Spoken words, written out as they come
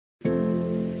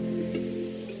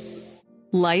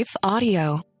Life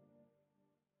Audio.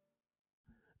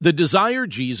 The Desire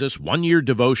Jesus 1-Year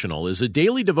Devotional is a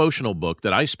daily devotional book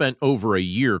that I spent over a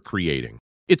year creating.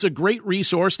 It's a great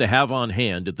resource to have on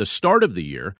hand at the start of the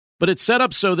year, but it's set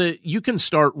up so that you can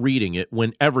start reading it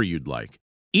whenever you'd like.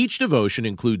 Each devotion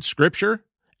includes scripture,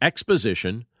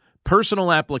 exposition,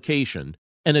 personal application,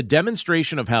 and a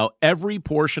demonstration of how every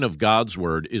portion of God's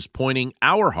Word is pointing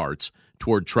our hearts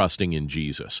toward trusting in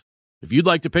Jesus. If you'd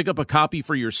like to pick up a copy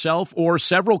for yourself or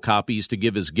several copies to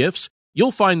give as gifts,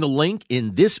 you'll find the link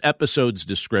in this episode's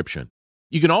description.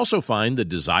 You can also find the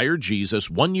Desire Jesus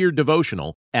 1-Year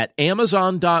Devotional at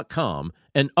Amazon.com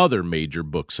and other major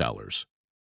booksellers.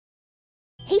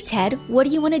 Hey, Ted, what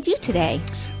do you want to do today?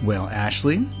 Well,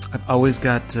 Ashley, I've always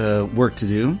got work to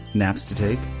do, naps to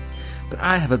take. But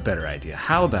I have a better idea.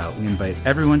 How about we invite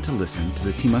everyone to listen to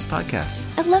the Team Us podcast?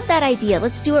 I love that idea.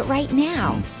 Let's do it right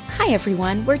now. Hi,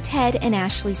 everyone. We're Ted and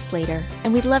Ashley Slater,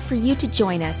 and we'd love for you to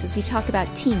join us as we talk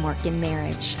about teamwork in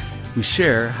marriage. We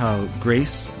share how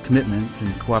grace, commitment,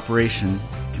 and cooperation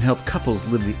can help couples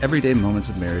live the everyday moments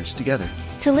of marriage together.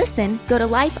 To listen, go to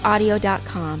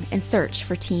lifeaudio.com and search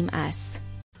for Team Us.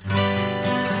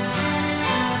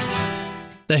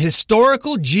 The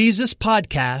Historical Jesus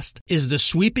Podcast is the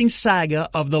sweeping saga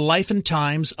of the life and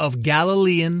times of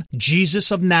Galilean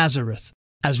Jesus of Nazareth,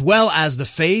 as well as the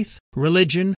faith,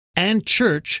 religion, and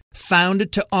church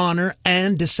founded to honor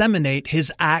and disseminate his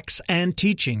acts and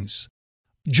teachings.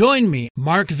 Join me,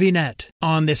 Mark Vinette,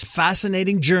 on this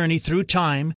fascinating journey through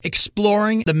time,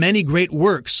 exploring the many great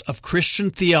works of Christian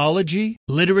theology,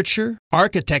 literature,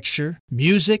 architecture,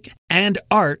 music, and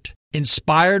art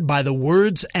inspired by the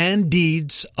words and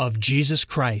deeds of Jesus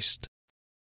Christ.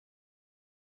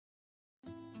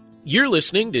 You're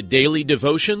listening to Daily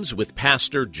Devotions with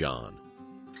Pastor John.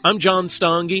 I'm John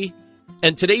Stange,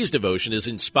 and today's devotion is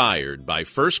inspired by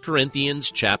 1 Corinthians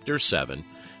chapter 7,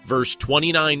 verse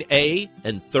 29a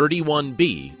and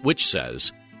 31b, which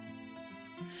says,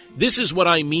 "This is what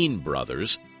I mean,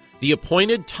 brothers. The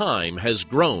appointed time has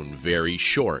grown very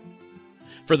short.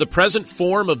 For the present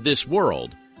form of this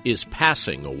world is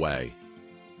passing away."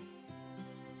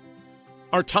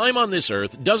 Our time on this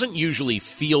earth doesn't usually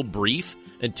feel brief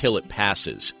until it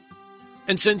passes.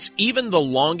 And since even the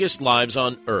longest lives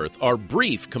on earth are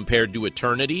brief compared to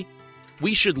eternity,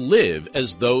 we should live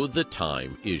as though the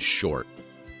time is short.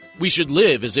 We should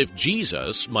live as if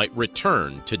Jesus might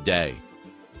return today.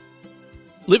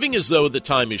 Living as though the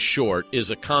time is short is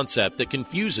a concept that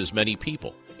confuses many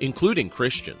people, including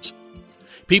Christians.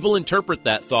 People interpret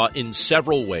that thought in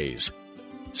several ways.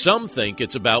 Some think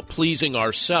it's about pleasing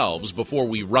ourselves before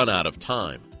we run out of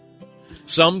time.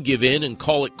 Some give in and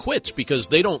call it quits because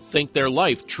they don't think their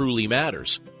life truly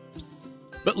matters.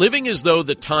 But living as though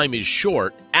the time is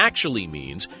short actually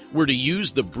means we're to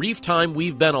use the brief time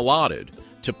we've been allotted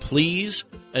to please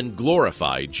and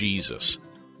glorify Jesus.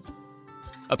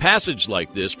 A passage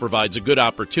like this provides a good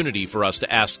opportunity for us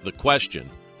to ask the question,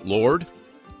 "Lord,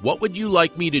 what would you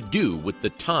like me to do with the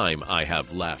time I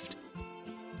have left?"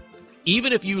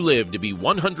 Even if you live to be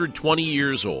 120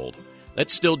 years old,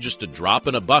 that's still just a drop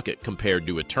in a bucket compared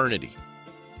to eternity.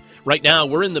 Right now,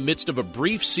 we're in the midst of a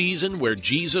brief season where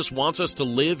Jesus wants us to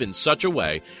live in such a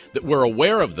way that we're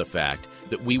aware of the fact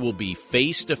that we will be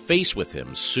face to face with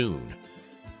Him soon.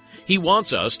 He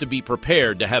wants us to be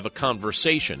prepared to have a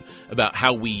conversation about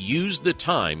how we use the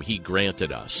time He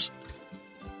granted us.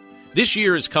 This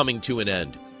year is coming to an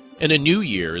end, and a new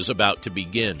year is about to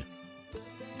begin.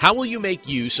 How will you make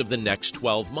use of the next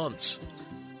 12 months?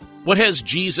 What has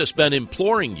Jesus been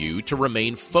imploring you to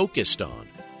remain focused on?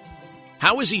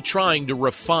 How is He trying to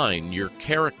refine your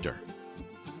character?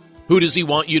 Who does He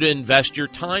want you to invest your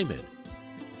time in?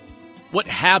 What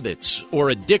habits or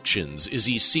addictions is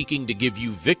He seeking to give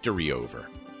you victory over?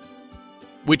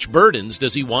 Which burdens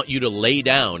does He want you to lay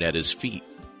down at His feet?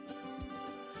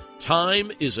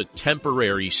 Time is a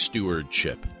temporary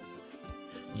stewardship.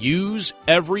 Use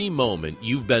every moment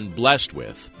you've been blessed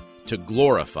with to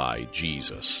glorify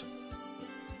Jesus.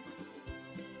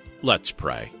 Let's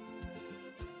pray.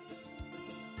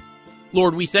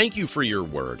 Lord, we thank You for Your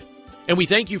word, and we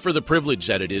thank You for the privilege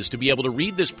that it is to be able to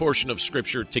read this portion of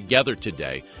Scripture together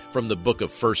today from the book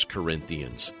of 1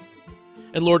 Corinthians.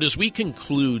 And Lord, as we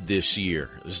conclude this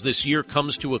year, as this year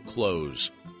comes to a close,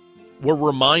 we're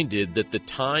reminded that the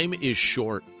time is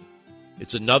short.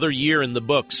 It's another year in the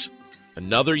books.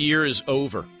 Another year is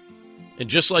over. And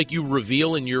just like You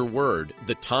reveal in Your word,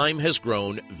 the time has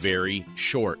grown very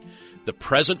short. The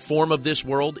present form of this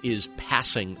world is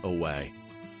passing away.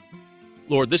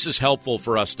 Lord, this is helpful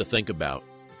for us to think about.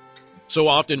 So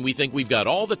often we think we've got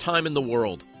all the time in the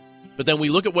world, But then we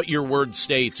look at what your word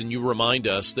states, and you remind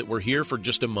us that we're here for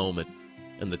just a moment,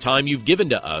 and the time you've given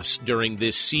to us during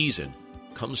this season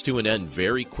comes to an end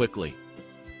very quickly.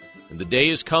 And the day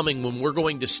is coming when we're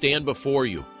going to stand before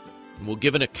you, and we'll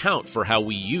give an account for how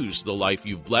we used the life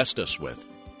you've blessed us with.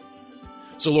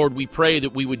 So, Lord, we pray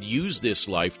that we would use this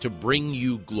life to bring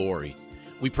you glory.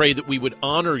 We pray that we would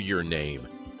honor your name.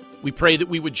 We pray that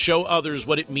we would show others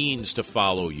what it means to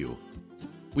follow you.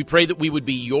 We pray that we would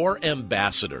be your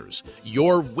ambassadors,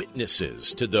 your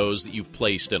witnesses to those that you've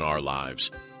placed in our lives.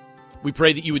 We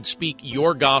pray that you would speak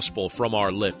your gospel from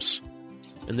our lips,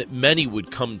 and that many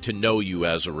would come to know you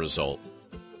as a result.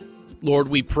 Lord,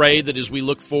 we pray that as we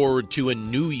look forward to a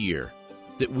new year,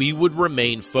 that we would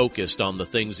remain focused on the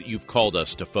things that you've called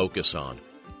us to focus on.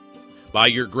 By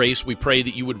your grace, we pray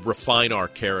that you would refine our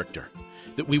character,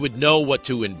 that we would know what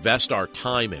to invest our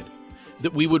time in,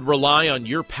 that we would rely on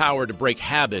your power to break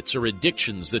habits or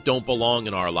addictions that don't belong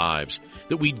in our lives,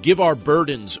 that we'd give our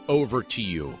burdens over to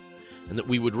you, and that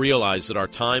we would realize that our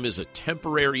time is a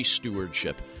temporary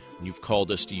stewardship, and you've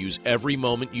called us to use every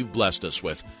moment you've blessed us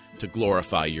with to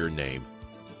glorify your name.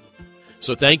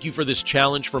 So thank you for this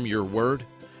challenge from your word.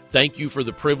 Thank you for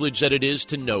the privilege that it is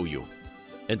to know you.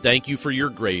 And thank you for your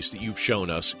grace that you've shown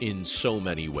us in so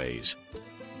many ways.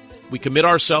 We commit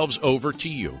ourselves over to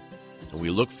you, and we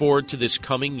look forward to this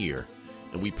coming year,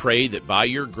 and we pray that by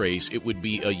your grace it would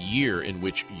be a year in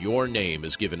which your name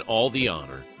is given all the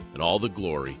honor and all the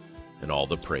glory and all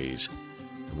the praise.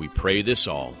 And we pray this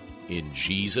all in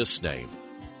Jesus' name.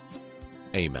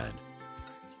 Amen.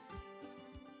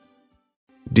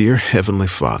 Dear Heavenly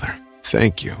Father,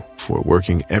 thank you for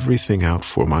working everything out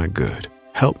for my good.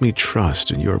 Help me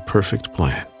trust in your perfect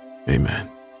plan. Amen.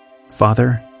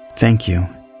 Father, thank you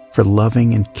for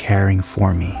loving and caring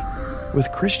for me. With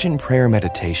Christian Prayer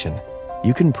Meditation,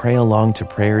 you can pray along to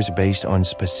prayers based on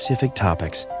specific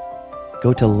topics.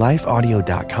 Go to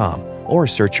lifeaudio.com or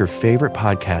search your favorite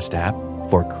podcast app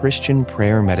for Christian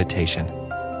Prayer Meditation.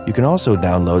 You can also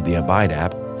download the Abide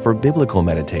app for biblical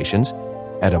meditations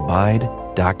at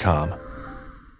abide.com.